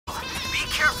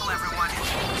everyone. I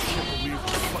can't believe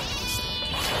we're fighting this thing.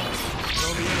 It's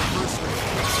on the anniversary.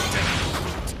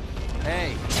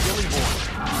 Hey, Billy boy.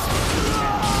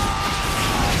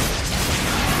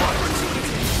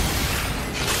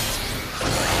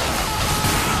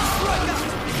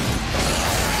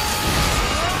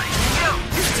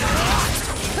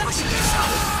 Pushing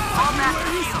yourself. Fall back to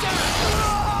the field.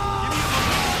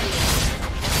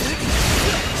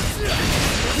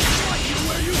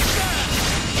 Where you stand?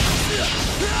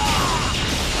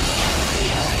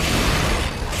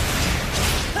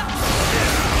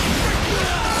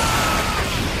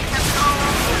 Captain Haru,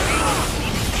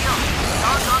 need to heal.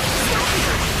 Dog's on the field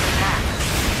here. Back.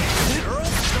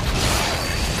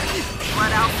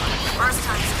 Blood Alpha. The burst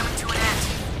time is coming to an end.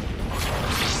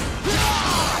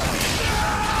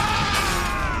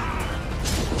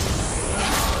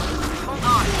 Hold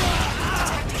on.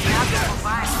 Detecting the abnormal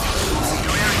bias in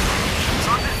your area.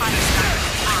 Drop it by the sniper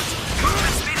in front.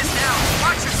 Movement speed is down.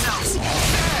 Watch yourselves.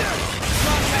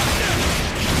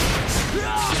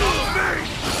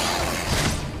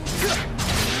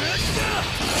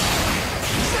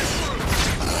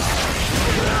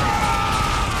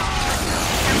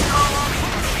 Captain Haru,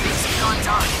 meetings have gone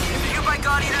dark. Nearby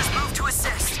God Eaters move to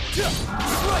assist.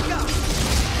 Strike out!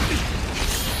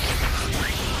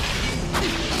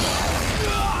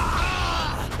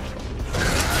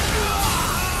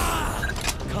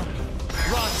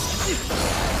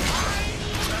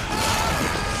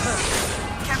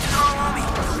 Captain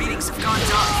Haru, readings have gone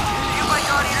dark. Nearby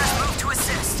God Eaters move to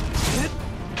assist.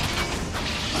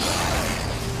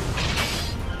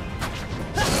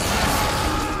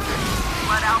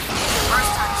 Blood Alpha,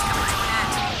 first time is coming to an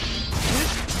end.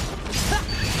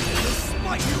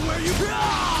 Fight you where you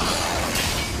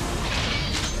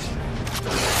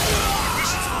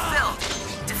Conditions fulfilled.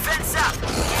 Defense up. Get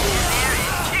in there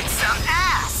and kick some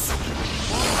ass.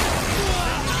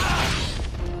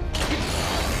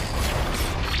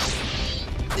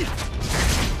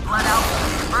 Blood Alpha,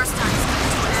 first time is coming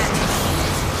to an end.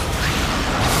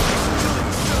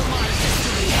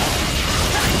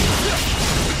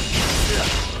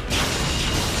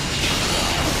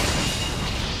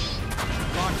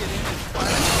 lock it in and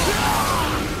fire?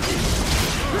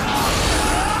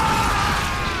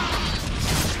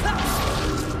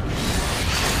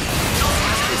 Don't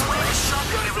let his way to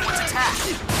sharpen everyone's attack.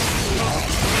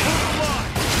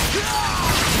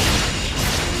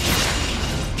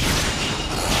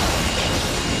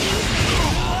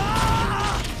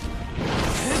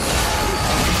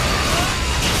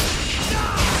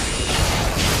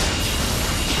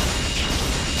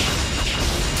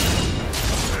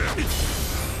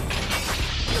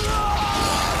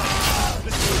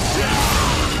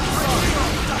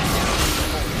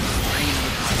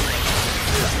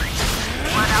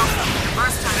 Blood Alpha,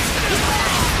 first time is coming to an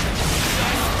end.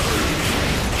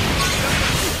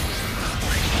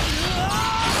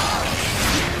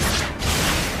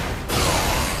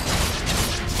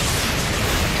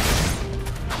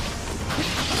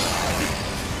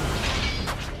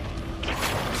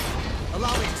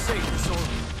 Allow me to say this, or...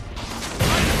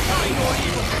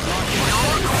 No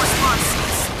more correspond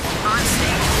seats.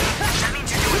 Unstable. That means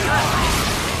you're doing good.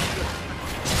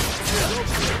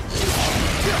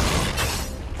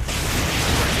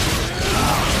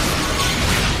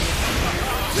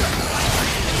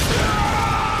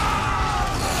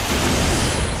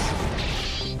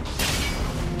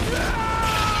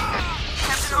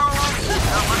 Captain Haru,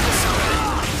 not looking so good.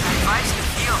 I advise you to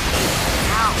heal.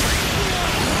 Now.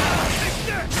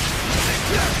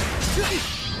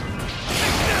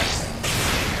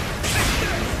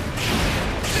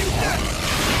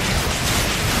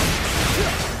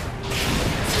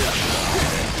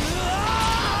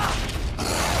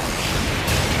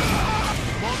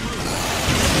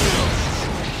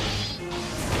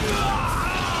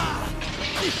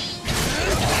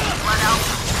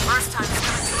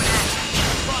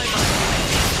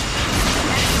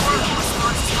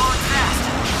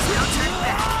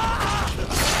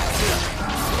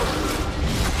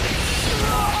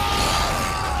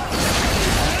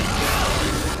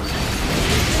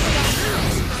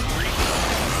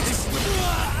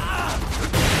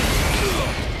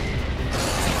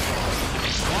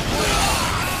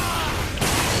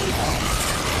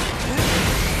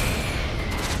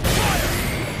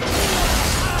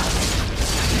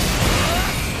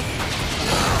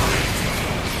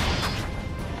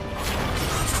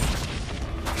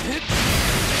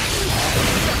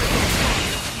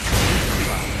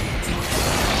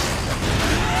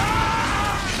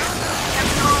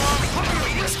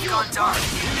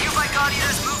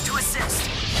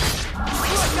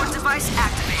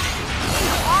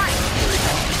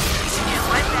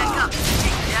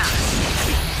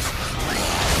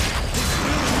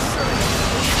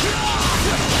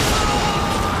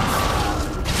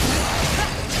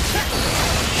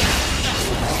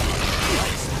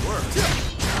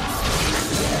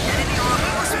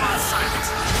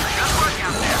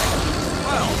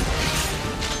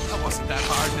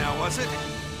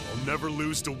 ever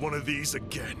lose to one of these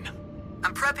again.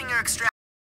 I'm prepping your extract.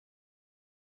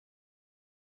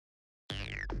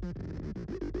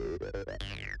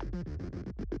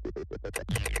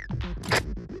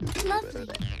 Lovely.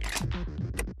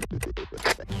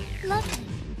 Lovely.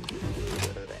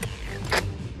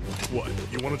 What,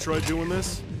 you want to try doing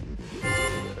this?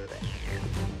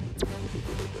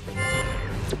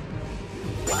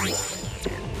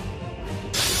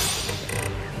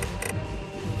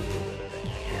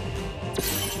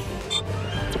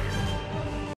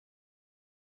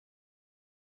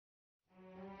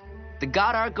 The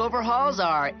God Arc overhauls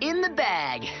are in the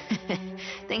bag.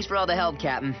 Thanks for all the help,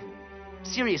 Captain.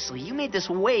 Seriously, you made this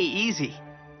way easy.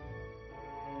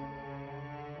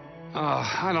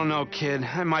 Oh, I don't know, kid.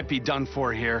 I might be done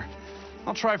for here.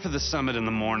 I'll try for the summit in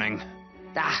the morning.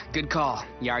 Ah, good call.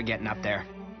 You are getting up there.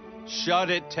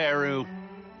 Shut it, Teru.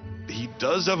 He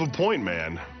does have a point,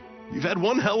 man. You've had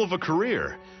one hell of a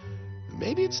career.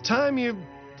 Maybe it's time you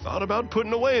thought about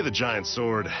putting away the giant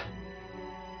sword.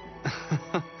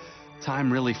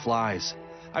 Time really flies.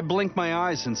 I blink my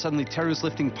eyes and suddenly Teru's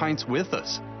lifting pints with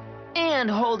us. And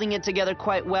holding it together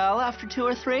quite well after 2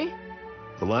 or 3?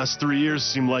 The last 3 years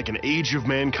seem like an age of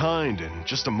mankind and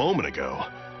just a moment ago.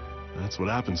 That's what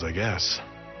happens, I guess.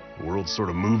 The world sort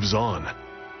of moves on.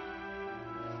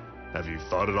 Have you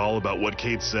thought at all about what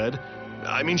Kate said?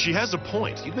 I mean, she has a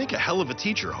point. You'd make a hell of a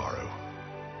teacher, Haru.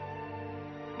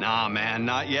 Nah, man,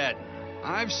 not yet.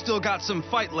 I've still got some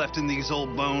fight left in these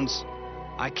old bones.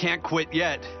 I can't quit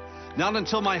yet. Not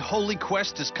until my holy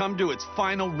quest has come to its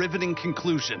final riveting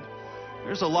conclusion.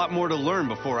 There's a lot more to learn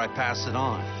before I pass it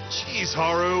on. Jeez,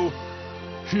 Haru.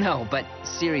 No, but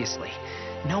seriously,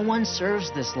 no one serves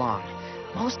this long.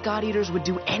 Most God Eaters would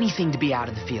do anything to be out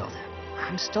of the field.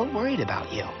 I'm still worried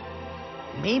about you.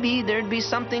 Maybe there'd be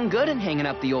something good in hanging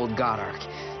up the old God Arc,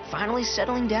 finally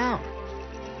settling down.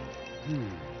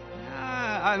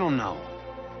 I don't know.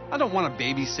 I don't want to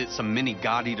babysit some mini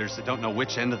God Eaters that don't know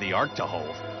which end of the arc to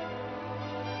hold.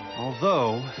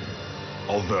 Although,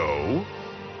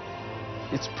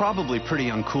 it's probably pretty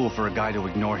uncool for a guy to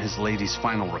ignore his lady's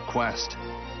final request.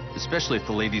 Especially if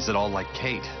the lady's at all like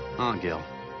Kate, huh, Gil?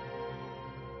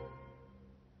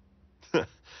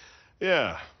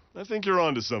 Yeah, I think you're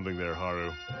onto something there,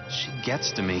 Haru. She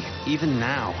gets to me, even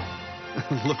now.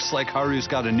 Looks like Haru's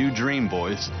got a new dream,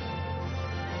 boys.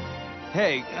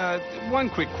 Hey, one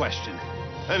quick question.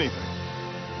 Anything.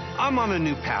 I'm on a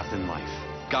new path in life.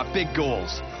 Got big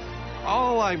goals.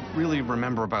 All I really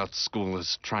remember about school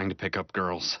is trying to pick up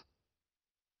girls.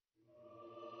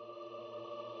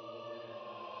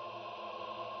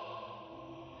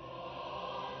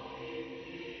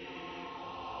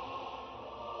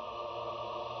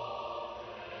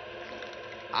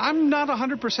 I'm not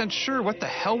 100% sure what the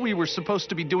hell we were supposed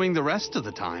to be doing the rest of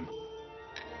the time.